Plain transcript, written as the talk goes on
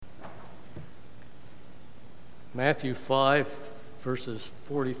Matthew 5, verses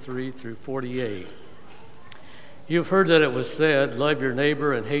 43 through 48. You've heard that it was said, love your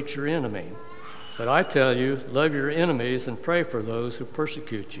neighbor and hate your enemy. But I tell you, love your enemies and pray for those who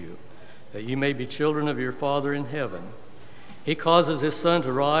persecute you, that you may be children of your Father in heaven. He causes his sun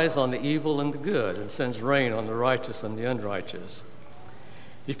to rise on the evil and the good, and sends rain on the righteous and the unrighteous.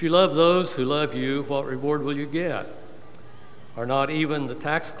 If you love those who love you, what reward will you get? Are not even the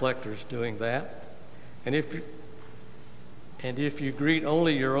tax collectors doing that? And if you greet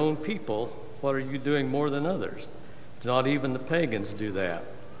only your own people, what are you doing more than others? Do not even the pagans do that?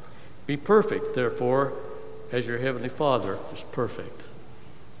 Be perfect, therefore, as your heavenly Father is perfect.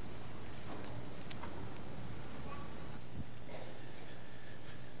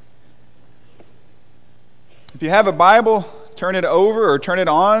 If you have a Bible, turn it over or turn it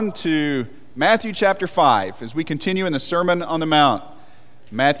on to Matthew chapter 5 as we continue in the Sermon on the Mount.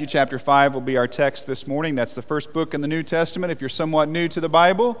 Matthew chapter 5 will be our text this morning. That's the first book in the New Testament. If you're somewhat new to the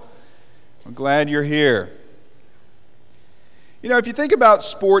Bible, I'm glad you're here. You know, if you think about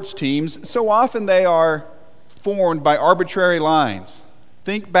sports teams, so often they are formed by arbitrary lines.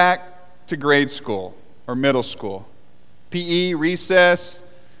 Think back to grade school or middle school. PE, recess,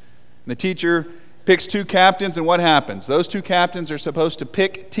 and the teacher picks two captains, and what happens? Those two captains are supposed to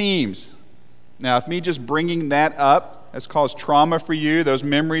pick teams. Now, if me just bringing that up has caused trauma for you, those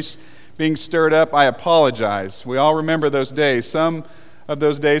memories being stirred up, I apologize. We all remember those days. Some of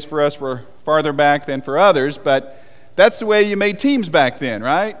those days for us were farther back than for others, but that's the way you made teams back then,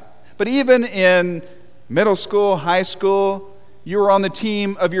 right? But even in middle school, high school, you were on the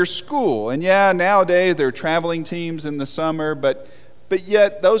team of your school. And yeah, nowadays there are traveling teams in the summer, but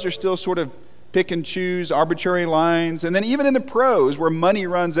yet those are still sort of pick and choose, arbitrary lines. And then even in the pros, where money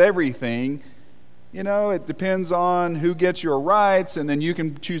runs everything, you know, it depends on who gets your rights, and then you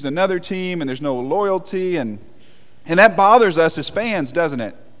can choose another team, and there's no loyalty. And that bothers us as fans, doesn't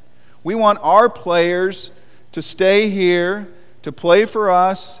it? We want our players to stay here, to play for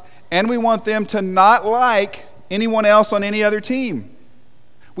us, and we want them to not like anyone else on any other team.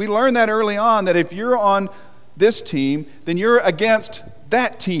 We learned that early on, that if you're on this team, then you're against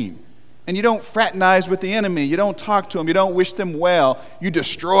that team. And you don't fraternize with the enemy. You don't talk to them. You don't wish them well. You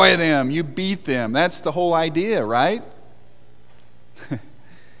destroy them. You beat them. That's the whole idea, right?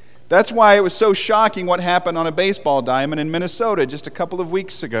 That's why it was so shocking what happened on a baseball diamond in Minnesota just a couple of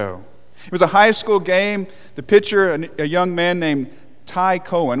weeks ago. It was a high school game. The pitcher, a young man named Ty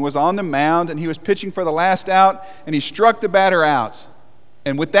Cohen, was on the mound, and he was pitching for the last out, and he struck the batter out.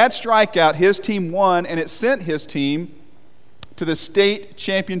 And with that strikeout, his team won, and it sent his team to the state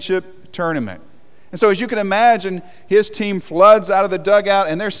championship tournament. And so as you can imagine, his team floods out of the dugout,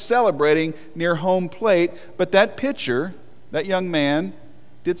 and they're celebrating near home plate. But that pitcher, that young man,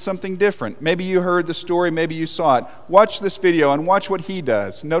 did something different. Maybe you heard the story, maybe you saw it. Watch this video and watch what he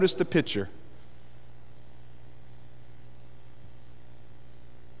does. Notice the picture.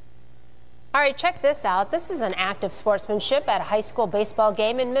 All right, check this out. This is an act of sportsmanship at a high school baseball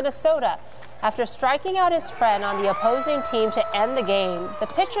game in Minnesota. After striking out his friend on the opposing team to end the game, the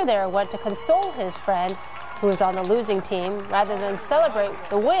pitcher there went to console his friend, who was on the losing team, rather than celebrate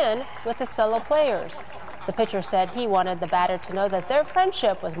the win with his fellow players. The pitcher said he wanted the batter to know that their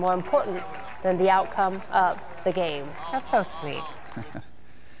friendship was more important than the outcome of the game. That's so sweet.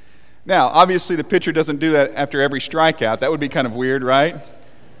 Now, obviously the pitcher doesn't do that after every strikeout. That would be kind of weird, right?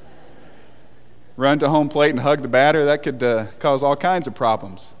 Run to home plate and hug the batter, that could cause all kinds of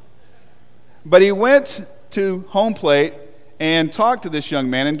problems. But he went to home plate and talked to this young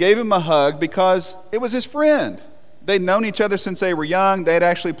man and gave him a hug because it was his friend. They'd known each other since they were young. They'd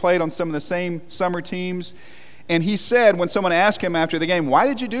actually played on some of the same summer teams. And he said, when someone asked him after the game, "Why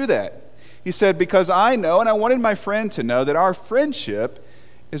did you do that?" He said, "Because I know, and I wanted my friend to know, that our friendship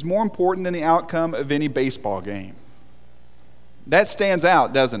is more important than the outcome of any baseball game." That stands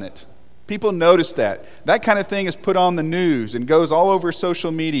out, doesn't it? People notice that. That kind of thing is put on the news and goes all over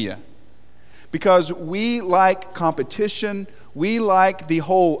social media. Because we like competition. We like the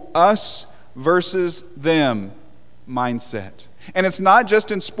whole us versus them mindset. And it's not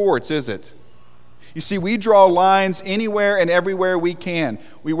just in sports, is it? You see, we draw lines anywhere and everywhere we can.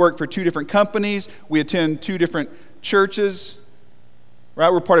 We work for two different companies. We attend two different churches. Right?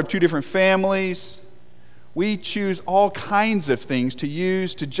 We're part of two different families. We choose all kinds of things to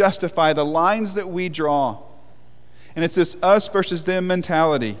use to justify the lines that we draw. And it's this us versus them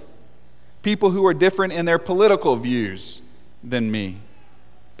mentality. People who are different in their political views than me.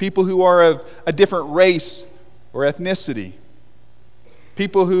 People who are of a different race or ethnicity.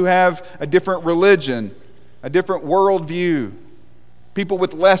 People who have a different religion, a different worldview. People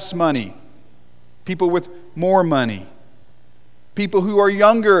with less money. people with more money, people who are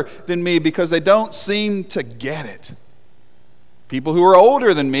younger than me because they don't seem to get it, people who are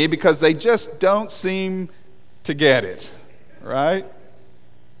older than me because they just don't seem to get it, right?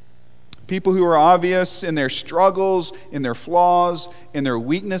 People who are obvious in their struggles, in their flaws, in their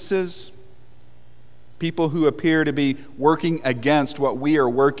weaknesses. People who appear to be working against what we are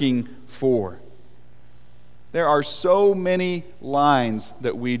working for. There are so many lines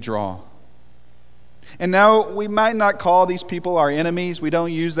that we draw. And now, we might not call these people our enemies. We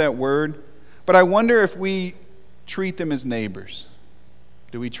don't use that word. But I wonder if we treat them as neighbors.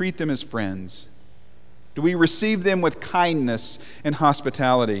 Do we treat them as friends? Do we receive them with kindness and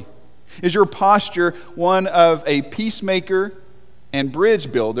hospitality? Is your posture one of a peacemaker and bridge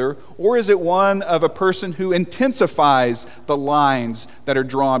builder, or is it one of a person who intensifies the lines that are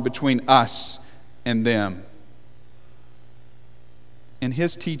drawn between us and them? In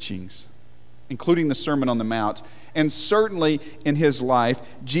his teachings, including the Sermon on the Mount, and certainly in his life,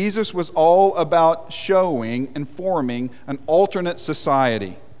 Jesus was all about showing and forming an alternate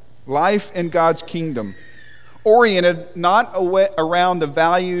society, life in God's kingdom, oriented not around the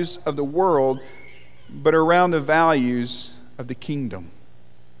values of the world, but around the values of the kingdom,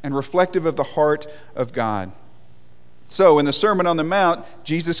 and reflective of the heart of God. So, in the Sermon on the Mount,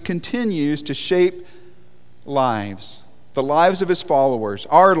 Jesus continues to shape lives, the lives of his followers,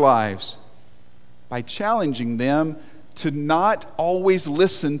 our lives, by challenging them to not always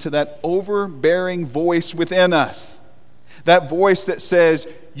listen to that overbearing voice within us. That voice that says,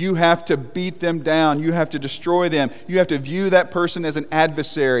 you have to beat them down, you have to destroy them, you have to view that person as an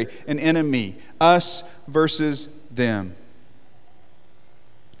adversary, an enemy, us versus them.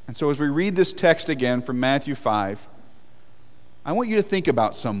 And so as we read this text again from Matthew 5, I want you to think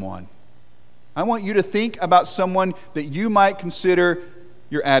about someone. I want you to think about someone that you might consider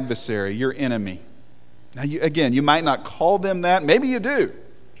your adversary, your enemy. Now, you might not call them that. Maybe you do.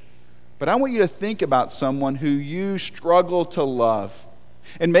 But I want you to think about someone who you struggle to love.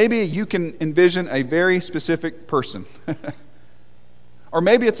 And maybe you can envision a very specific person. Or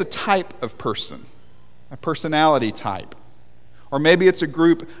maybe it's a type of person, a personality type. Or maybe it's a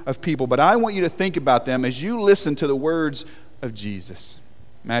group of people. But I want you to think about them as you listen to the words of Jesus.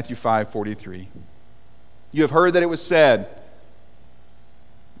 Matthew 5:43. You have heard that it was said,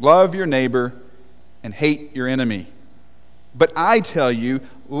 love your neighbor and hate your enemy. But I tell you,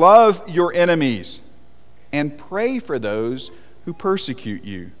 love your enemies and pray for those who persecute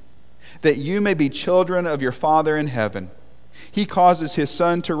you, that you may be children of your Father in heaven. He causes his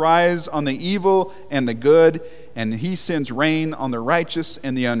sun to rise on the evil and the good, and he sends rain on the righteous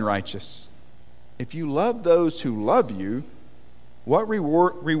and the unrighteous. If you love those who love you, what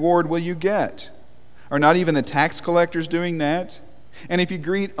reward will you get? Are not even the tax collectors doing that? And if you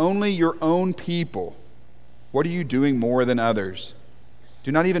greet only your own people, what are you doing more than others?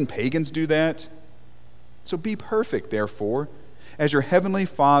 Do not even pagans do that? So be perfect, therefore, as your heavenly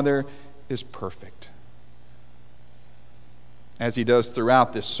Father is perfect. As he does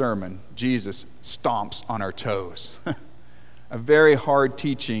throughout this sermon, Jesus stomps on our toes. A very hard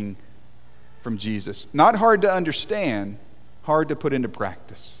teaching from Jesus. Not hard to understand, hard to put into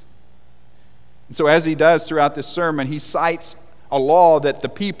practice. And so as he does throughout this sermon, he cites a law that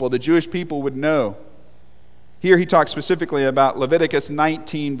the Jewish people would know. Here he talks specifically about Leviticus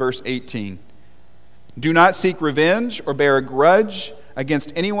 19, verse 18. Do not seek revenge or bear a grudge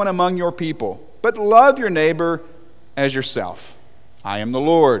against anyone among your people, but love your neighbor as yourself. I am the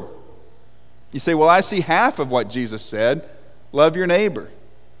Lord. You say, well, I see half of what Jesus said. Love your neighbor.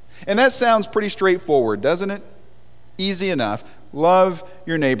 And that sounds pretty straightforward, doesn't it? Easy enough. Love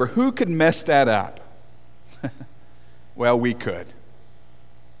your neighbor. Who could mess that up? Well, we could.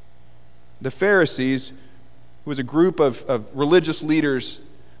 The Pharisees, who was a group of religious leaders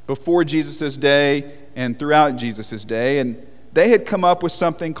before Jesus' day and throughout Jesus' day, and they had come up with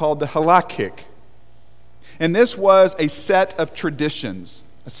something called the halakhic. And this was a set of traditions,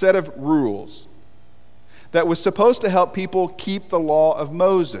 a set of rules that was supposed to help people keep the law of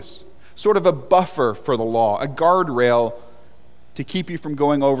Moses, sort of a buffer for the law, a guardrail to keep you from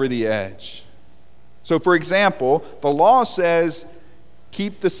going over the edge. So, for example, the law says,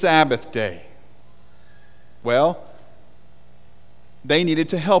 keep the Sabbath day. Well, they needed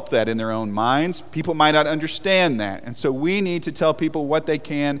to help that in their own minds. People might not understand that. And so we need to tell people what they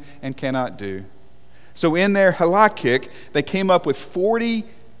can and cannot do. So in their halakhic, they came up with 40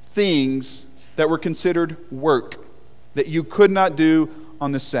 things that were considered work that you could not do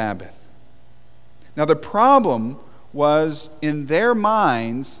on the Sabbath. Now the problem was, in their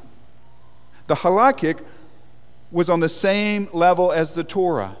minds, the halakhic was on the same level as the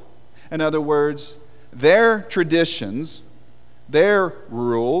Torah. In other words, their traditions, their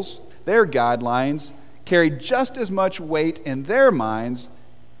rules, their guidelines carried just as much weight in their minds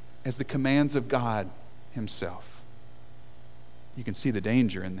as the commands of God himself. You can see the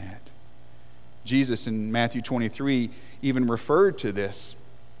danger in that. Jesus in Matthew 23 even referred to this.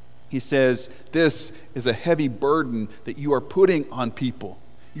 He says, this is a heavy burden that you are putting on people.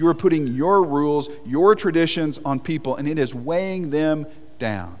 You are putting your rules, your traditions on people, and it is weighing them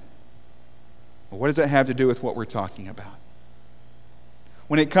down. Well, what does that have to do with what we're talking about?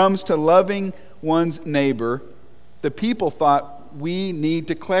 When it comes to loving one's neighbor, the people thought we need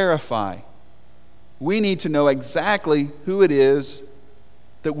to clarify. We need to know exactly who it is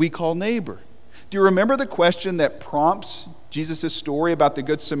that we call neighbor. Do you remember the question that prompts Jesus' story about the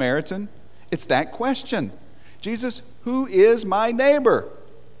Good Samaritan? It's that question. Jesus, who is my neighbor?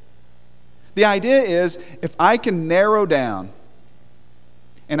 The idea is, if I can narrow down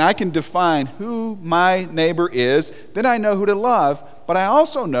and I can define who my neighbor is, then I know who to love, but I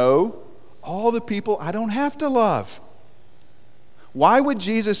also know all the people I don't have to love. Why would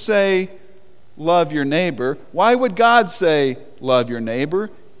Jesus say, love your neighbor? Why would God say, love your neighbor,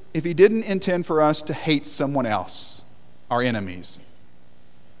 if he didn't intend for us to hate someone else, our enemies?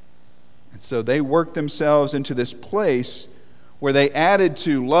 And so they worked themselves into this place where they added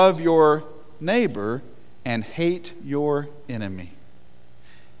to love your neighbor and hate your enemy.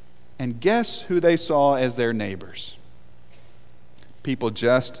 And guess who they saw as their neighbors? People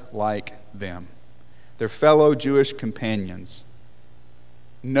just like them, their fellow Jewish companions.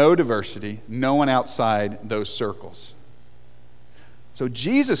 No diversity, no one outside those circles. So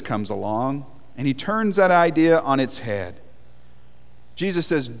Jesus comes along and he turns that idea on its head. Jesus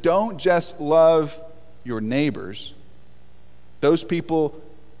says, don't just love your neighbors, those people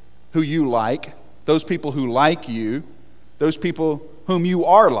who you like, those people who like you, those people whom you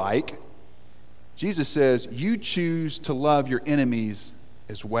are like. Jesus says, you choose to love your enemies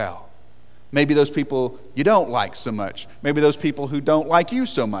as well. Maybe those people you don't like so much. Maybe those people who don't like you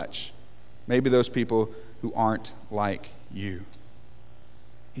so much. Maybe those people who aren't like you.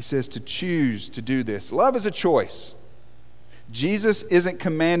 He says to choose to do this. Love is a choice. Jesus isn't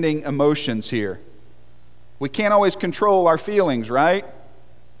commanding emotions here. We can't always control our feelings, right?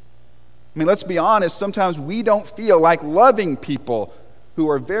 I mean, let's be honest, sometimes we don't feel like loving people who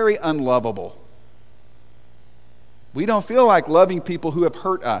are very unlovable. We don't feel like loving people who have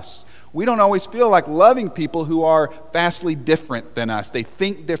hurt us. We don't always feel like loving people who are vastly different than us. They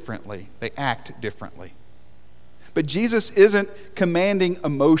think differently. They act differently. But Jesus isn't commanding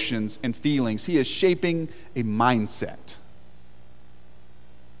emotions and feelings. He is shaping a mindset.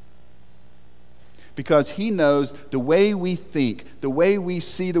 Because he knows the way we think, the way we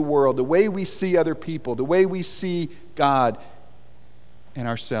see the world, the way we see other people, the way we see God and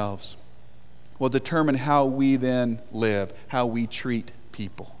ourselves will determine how we then live, how we treat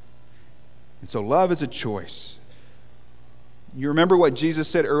people. And so love is a choice. You remember what Jesus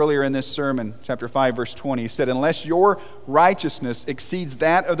said earlier in this sermon, chapter 5, verse 20. He said, unless your righteousness exceeds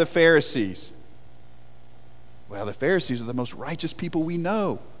that of the Pharisees. Well, the Pharisees are the most righteous people we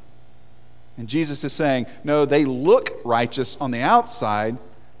know. And Jesus is saying, no, they look righteous on the outside,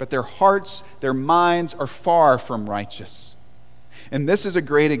 but their hearts, their minds are far from righteous. And this is a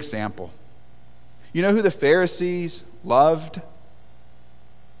great example. You know who the Pharisees loved?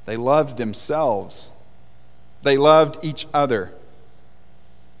 They loved themselves. They loved each other.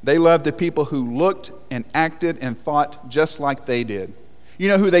 They loved the people who looked and acted and thought just like they did. You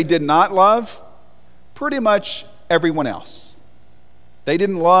know who they did not love? Pretty much everyone else. They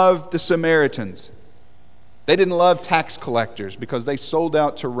didn't love the Samaritans. They didn't love tax collectors because they sold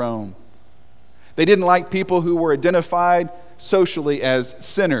out to Rome. They didn't like people who were identified socially as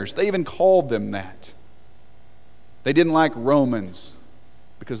sinners. They even called them that. They didn't like Romans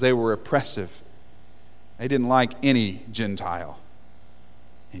because they were oppressive. They didn't like any Gentile.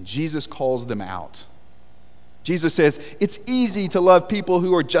 And Jesus calls them out. Jesus says, it's easy to love people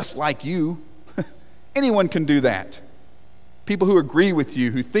who are just like you. Anyone can do that. People who agree with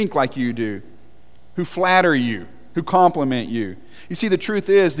you, who think like you do, who flatter you, who compliment you. You see, the truth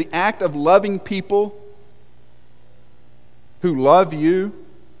is, the act of loving people who love you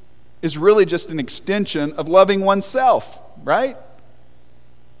is really just an extension of loving oneself, right?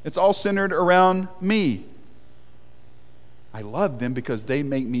 It's all centered around me. I love them because they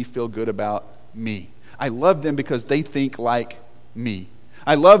make me feel good about me. I love them because they think like me.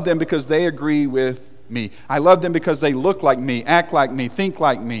 I love them because they agree with me. I love them because they look like me, act like me, think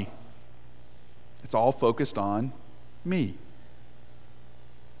like me. It's all focused on me.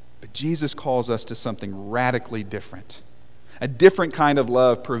 But Jesus calls us to something radically different. A different kind of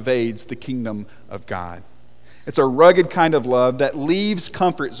love pervades the kingdom of God. It's a rugged kind of love that leaves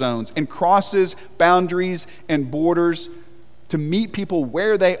comfort zones and crosses boundaries and borders to meet people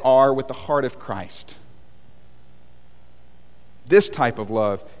where they are with the heart of Christ. This type of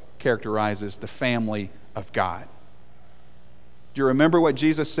love characterizes the family of God. Do you remember what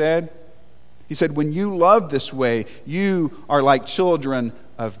Jesus said? He said, when you love this way, you are like children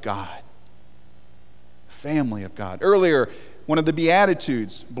of God. Family of God. Earlier, one of the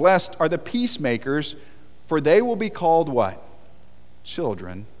Beatitudes, blessed are the peacemakers, for they will be called what?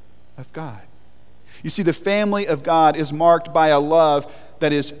 Children of God. You see, the family of God is marked by a love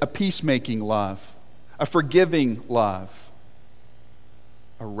that is a peacemaking love, a forgiving love,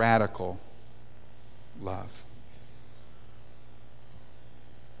 a radical love.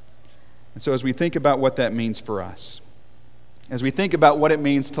 And so as we think about what that means for us, as we think about what it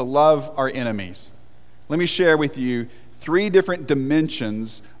means to love our enemies, let me share with you 3 different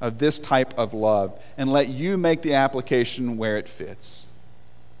dimensions of this type of love and let you make the application where it fits.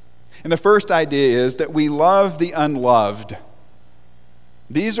 And the first idea is that we love the unloved.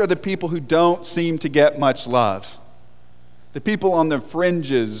 These are the people who don't seem to get much love. The people on the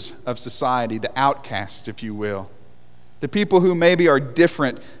fringes of society, the outcasts, if you will. The people who maybe are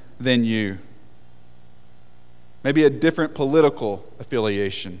different than you. Maybe a different political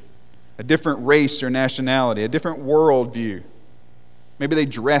affiliation, a different race or nationality, a different worldview. Maybe they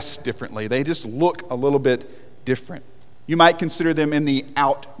dress differently. They just look a little bit different. You might consider them in the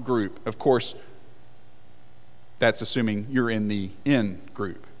out group. Of course, that's assuming you're in the in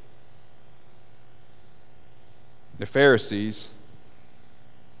group. The Pharisees,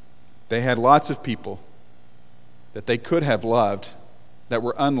 they had lots of people that they could have loved that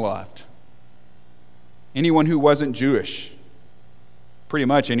were unloved. Anyone who wasn't Jewish, pretty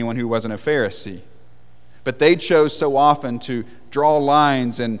much anyone who wasn't a Pharisee. But they chose so often to draw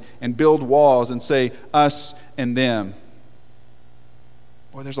lines and build walls and say us and them.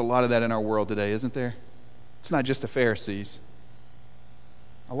 Boy, there's a lot of that in our world today, isn't there? It's not just the Pharisees.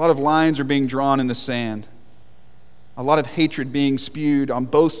 A lot of lines are being drawn in the sand. A lot of hatred being spewed on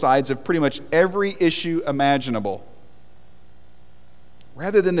both sides of pretty much every issue imaginable.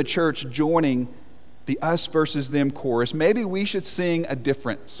 Rather than the church joining the us versus them chorus, maybe we should sing a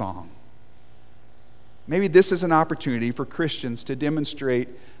different song. Maybe this is an opportunity for Christians to demonstrate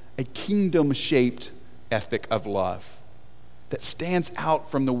a kingdom-shaped ethic of love that stands out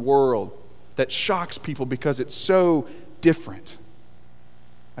from the world, that shocks people because it's so different.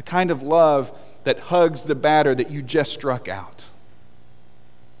 A kind of love that hugs the batter that you just struck out.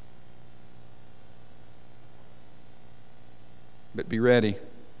 But be ready.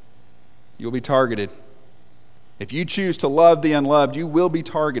 You'll be targeted. If you choose to love the unloved, you will be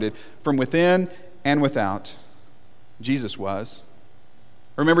targeted from within and without. Jesus was.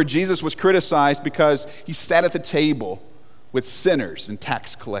 Remember, Jesus was criticized because he sat at the table with sinners and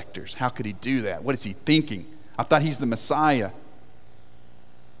tax collectors. How could he do that? What is he thinking? I thought he's the Messiah.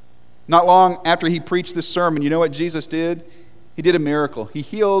 Not long after he preached this sermon, you know what Jesus did? He did a miracle. He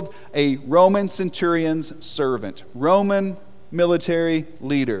healed a Roman centurion's servant, Roman military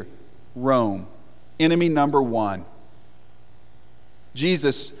leader, Rome, enemy number 1.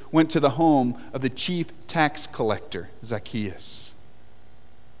 Jesus went to the home of the chief tax collector, Zacchaeus,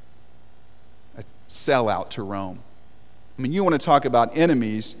 a sellout to Rome. I mean, you want to talk about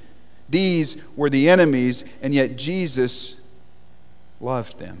enemies. These were the enemies, and yet Jesus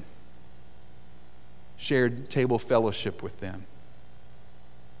loved them, shared table fellowship with them.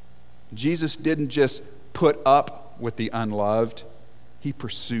 Jesus didn't just put up with the unloved, he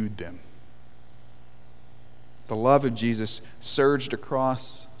pursued them. The love of Jesus surged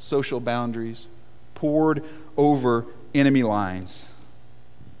across social boundaries, poured over enemy lines.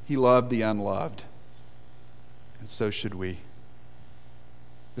 He loved the unloved, and so should we.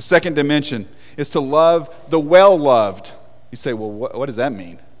 The second dimension is to love the well-loved. You say, well, what does that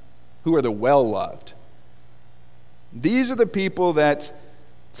mean? Who are the well-loved? These are the people that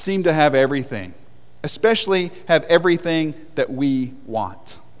seem to have everything, especially have everything that we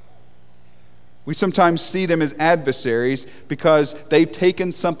want. We sometimes see them as adversaries because they've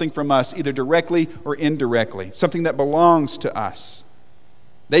taken something from us, either directly or indirectly, something that belongs to us.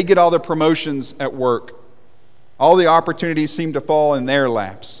 They get all the promotions at work. All the opportunities seem to fall in their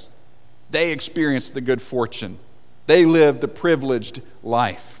laps. They experience the good fortune. They live the privileged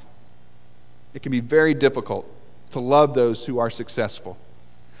life. It can be very difficult to love those who are successful,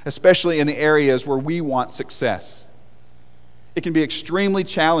 especially in the areas where we want success. It can be extremely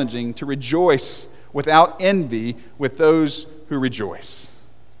challenging to rejoice without envy with those who rejoice.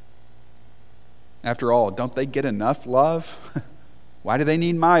 After all, don't they get enough love? Why do they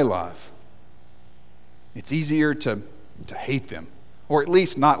need my love? It's easier to hate them, or at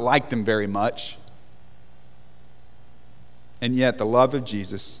least not like them very much. And yet the love of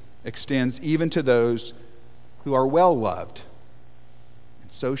Jesus extends even to those who are well loved.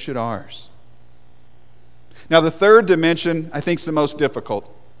 And so should ours. Now the third dimension, I think, is the most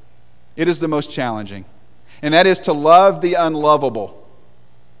difficult. It is the most challenging. And that is to love the unlovable.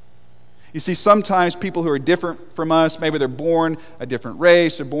 You see, sometimes people who are different from us, maybe they're born a different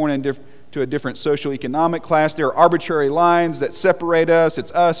race, they're born to a different socioeconomic class. There are arbitrary lines that separate us.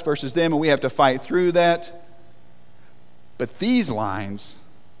 It's us versus them, and we have to fight through that. But these lines,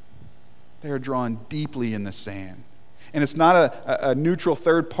 they are drawn deeply in the sand. And it's not a neutral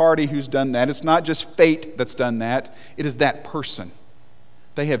third party who's done that. It's not just fate that's done that. It is that person.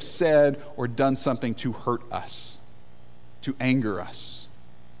 They have said or done something to hurt us, to anger us,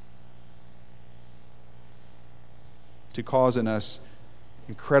 to cause in us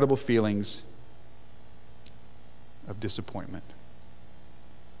incredible feelings of disappointment.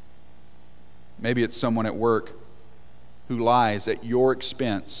 Maybe it's someone at work who lies at your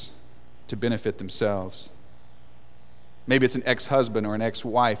expense to benefit themselves. Maybe it's an ex-husband or an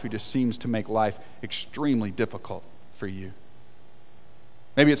ex-wife who just seems to make life extremely difficult for you.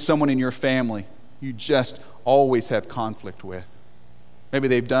 Maybe it's someone in your family you just always have conflict with. Maybe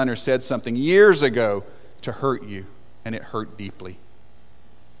they've done or said something years ago to hurt you, and it hurt deeply.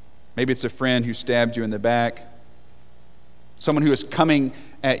 Maybe it's a friend who stabbed you in the back. Someone who is coming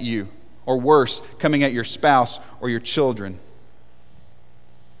at you, or worse, coming at your spouse or your children.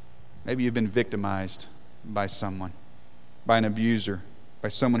 Maybe you've been victimized by someone, by an abuser, by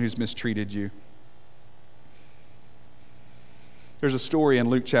someone who's mistreated you. There's a story in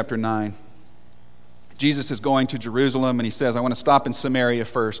Luke chapter 9. Jesus is going to Jerusalem, and he says, I want to stop in Samaria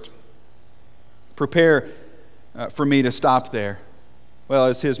first. Prepare for me to stop there. Well,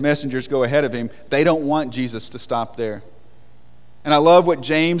 as his messengers go ahead of him, they don't want Jesus to stop there. And I love what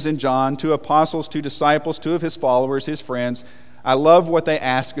James and John, two apostles, two disciples, two of his followers, his friends, I love what they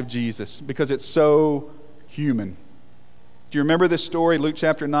ask of Jesus because it's so human. Do you remember this story, Luke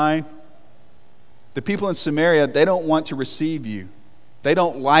chapter 9? The people in Samaria, they don't want to receive you. They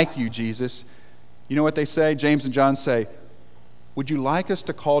don't like you, Jesus. You know what they say? James and John say, would you like us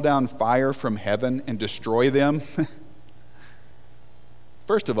to call down fire from heaven and destroy them?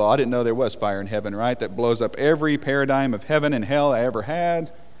 First of all, I didn't know there was fire in heaven, right? That blows up every paradigm of heaven and hell I ever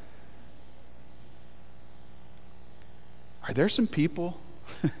had. Are there some people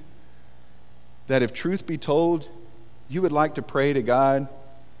that, if truth be told, you would like to pray to God,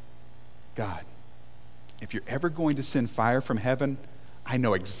 God, if you're ever going to send fire from heaven, I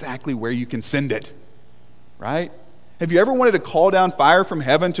know exactly where you can send it, right? Have you ever wanted to call down fire from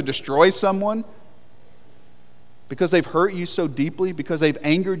heaven to destroy someone because they've hurt you so deeply, because they've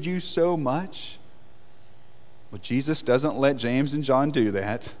angered you so much? Well, Jesus doesn't let James and John do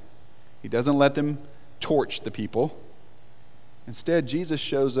that. He doesn't let them torch the people. Instead, Jesus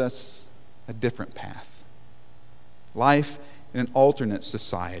shows us a different path. Life in an alternate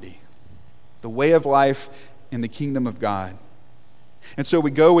society. The way of life in the kingdom of God. And so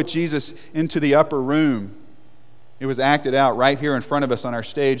we go with Jesus into the upper room. It was acted out right here in front of us on our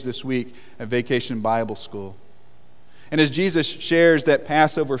stage this week at Vacation Bible School. And as Jesus shares that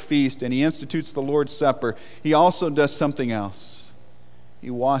Passover feast and he institutes the Lord's Supper, he also does something else. He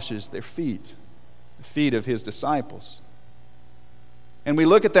washes their feet, the feet of his disciples. And we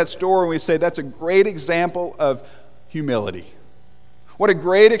look at that story and we say that's a great example of humility. What a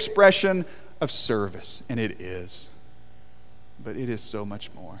great expression of service. And it is. But it is so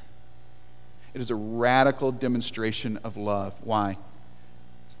much more. It is a radical demonstration of love. Why?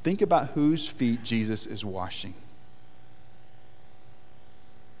 Think about whose feet Jesus is washing.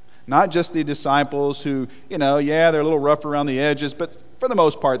 Not just the disciples who, they're a little rough around the edges, but for the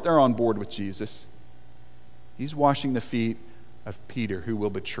most part, they're on board with Jesus. He's washing the feet of Peter, who will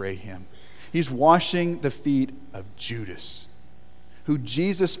betray him. He's washing the feet of Judas, who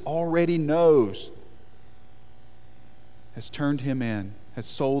Jesus already knows has turned him in, has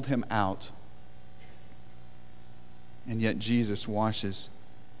sold him out. And yet Jesus washes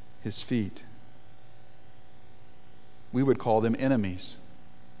his feet. We would call them enemies.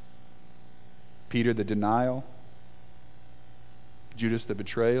 Peter, the denial. Judas, the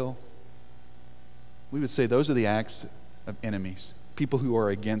betrayal. We would say those are the acts of enemies, people who are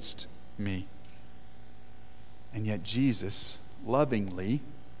against me. And yet Jesus lovingly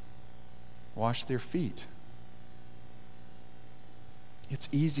washed their feet. It's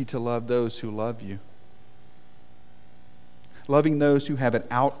easy to love those who love you. Loving those who have it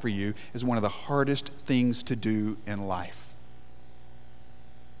out for you is one of the hardest things to do in life.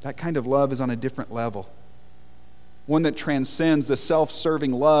 That kind of love is on a different level. One that transcends the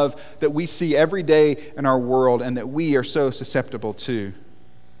self-serving love that we see every day in our world and that we are so susceptible to.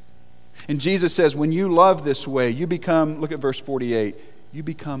 And Jesus says, when you love this way, you become, look at verse 48, you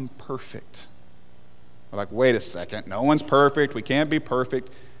become perfect. We're like, wait a second, no one's perfect, we can't be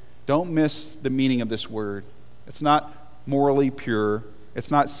perfect. Don't miss the meaning of this word. It's not morally pure,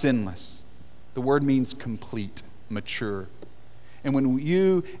 it's not sinless. The word means complete, mature. And when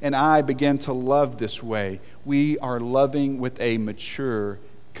you and I begin to love this way, we are loving with a mature,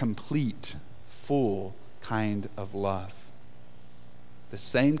 complete, full kind of love. The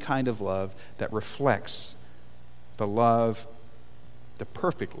same kind of love that reflects the love, the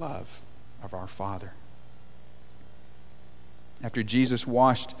perfect love of our Father. After Jesus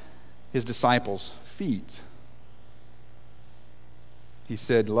washed his disciples' feet, he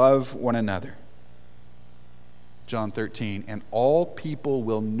said, love one another. John 13, and all people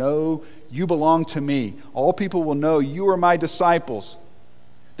will know you belong to me. All people will know you are my disciples,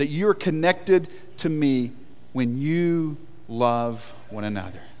 that you are connected to me when you love one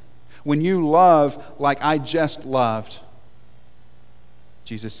another. When you love like I just loved,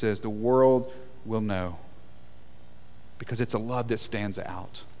 Jesus says the world will know, because it's a love that stands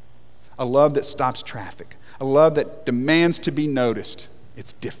out, a love that stops traffic, a love that demands to be noticed.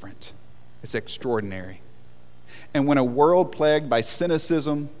 It's different. It's extraordinary. And when a world plagued by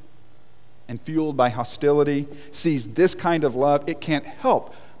cynicism and fueled by hostility sees this kind of love, it can't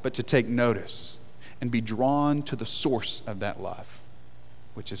help but to take notice and be drawn to the source of that love,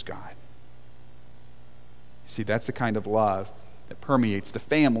 which is God. You see, that's the kind of love that permeates the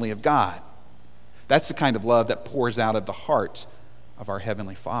family of God. That's the kind of love that pours out of the heart of our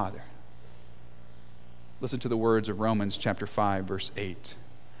Heavenly Father. Listen to the words of Romans chapter 5, verse 8.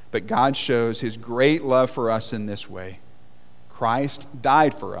 But God shows his great love for us in this way. Christ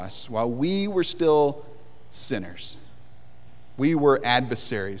died for us while we were still sinners. We were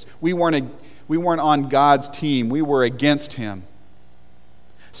adversaries. We weren't on God's team. We were against him.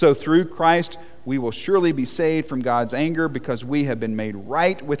 So through Christ, we will surely be saved from God's anger because we have been made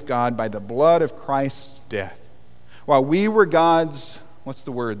right with God by the blood of Christ's death. While we were God's, what's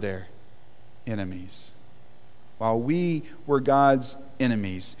the word there? Enemies. While we were God's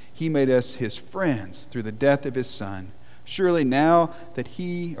enemies, he made us his friends through the death of his Son. Surely now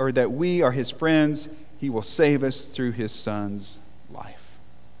that we are his friends, he will save us through his Son's life.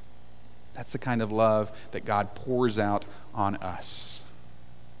 That's the kind of love that God pours out on us.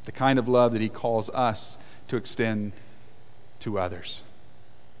 The kind of love that he calls us to extend to others.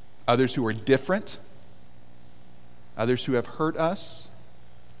 Others who are different, others who have hurt us,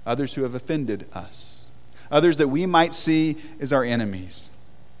 others who have offended us. Others that we might see as our enemies.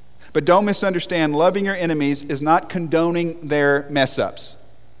 But don't misunderstand, loving your enemies is not condoning their mess-ups.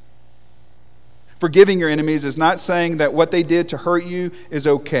 Forgiving your enemies is not saying that what they did to hurt you is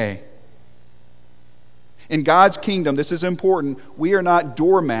okay. In God's kingdom, this is important, we are not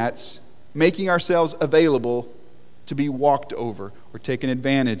doormats making ourselves available to be walked over or taken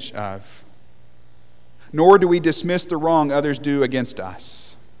advantage of. Nor do we dismiss the wrong others do against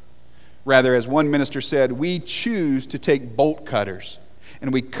us. Rather, as one minister said, we choose to take bolt cutters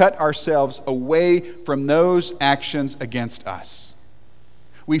and we cut ourselves away from those actions against us.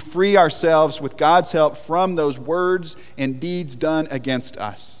 We free ourselves with God's help from those words and deeds done against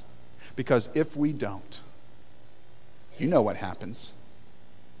us. Because if we don't, you know what happens.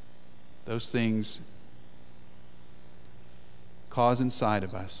 Those things cause inside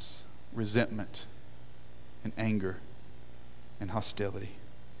of us resentment and anger and hostility.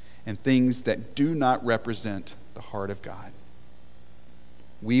 And things that do not represent the heart of God.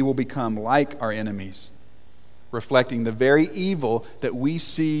 We will become like our enemies, reflecting the very evil that we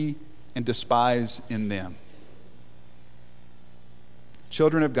see and despise in them.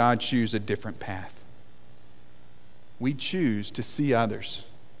 Children of God choose a different path. We choose to see others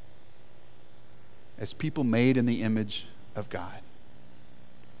as people made in the image of God.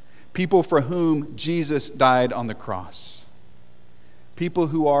 People for whom Jesus died on the cross. People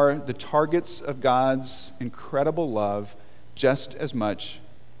who are the targets of God's incredible love just as much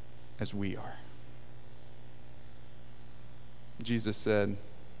as we are. Jesus said,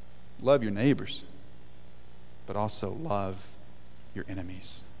 love your neighbors, but also love your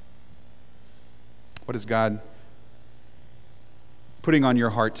enemies. What is God putting on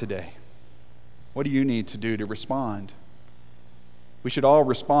your heart today? What do you need to do to respond? We should all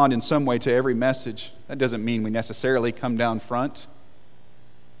respond in some way to every message. That doesn't mean we necessarily come down front.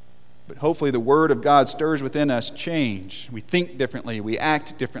 But hopefully the Word of God stirs within us change. We think differently, we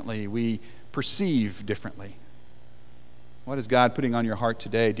act differently, we perceive differently. What is God putting on your heart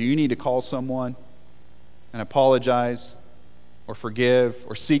today? Do you need to call someone and apologize or forgive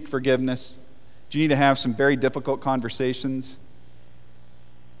or seek forgiveness? Do you need to have some very difficult conversations?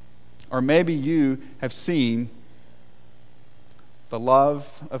 Or maybe you have seen the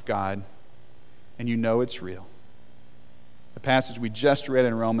love of God and you know it's real. The passage we just read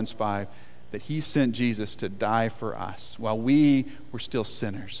in Romans 5, that He sent Jesus to die for us while we were still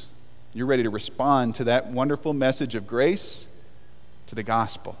sinners. You're ready to respond to that wonderful message of grace, to the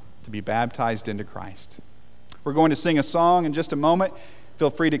gospel, to be baptized into Christ. We're going to sing a song in just a moment. Feel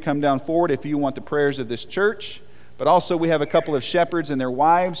free to come down forward if you want the prayers of this church. But also we have a couple of shepherds and their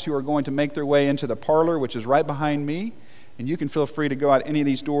wives who are going to make their way into the parlor, which is right behind me. And you can feel free to go out any of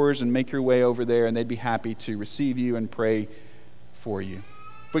these doors and make your way over there, and they'd be happy to receive you and pray for you.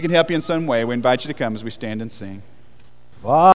 If we can help you in some way, we invite you to come as we stand and sing. Wow.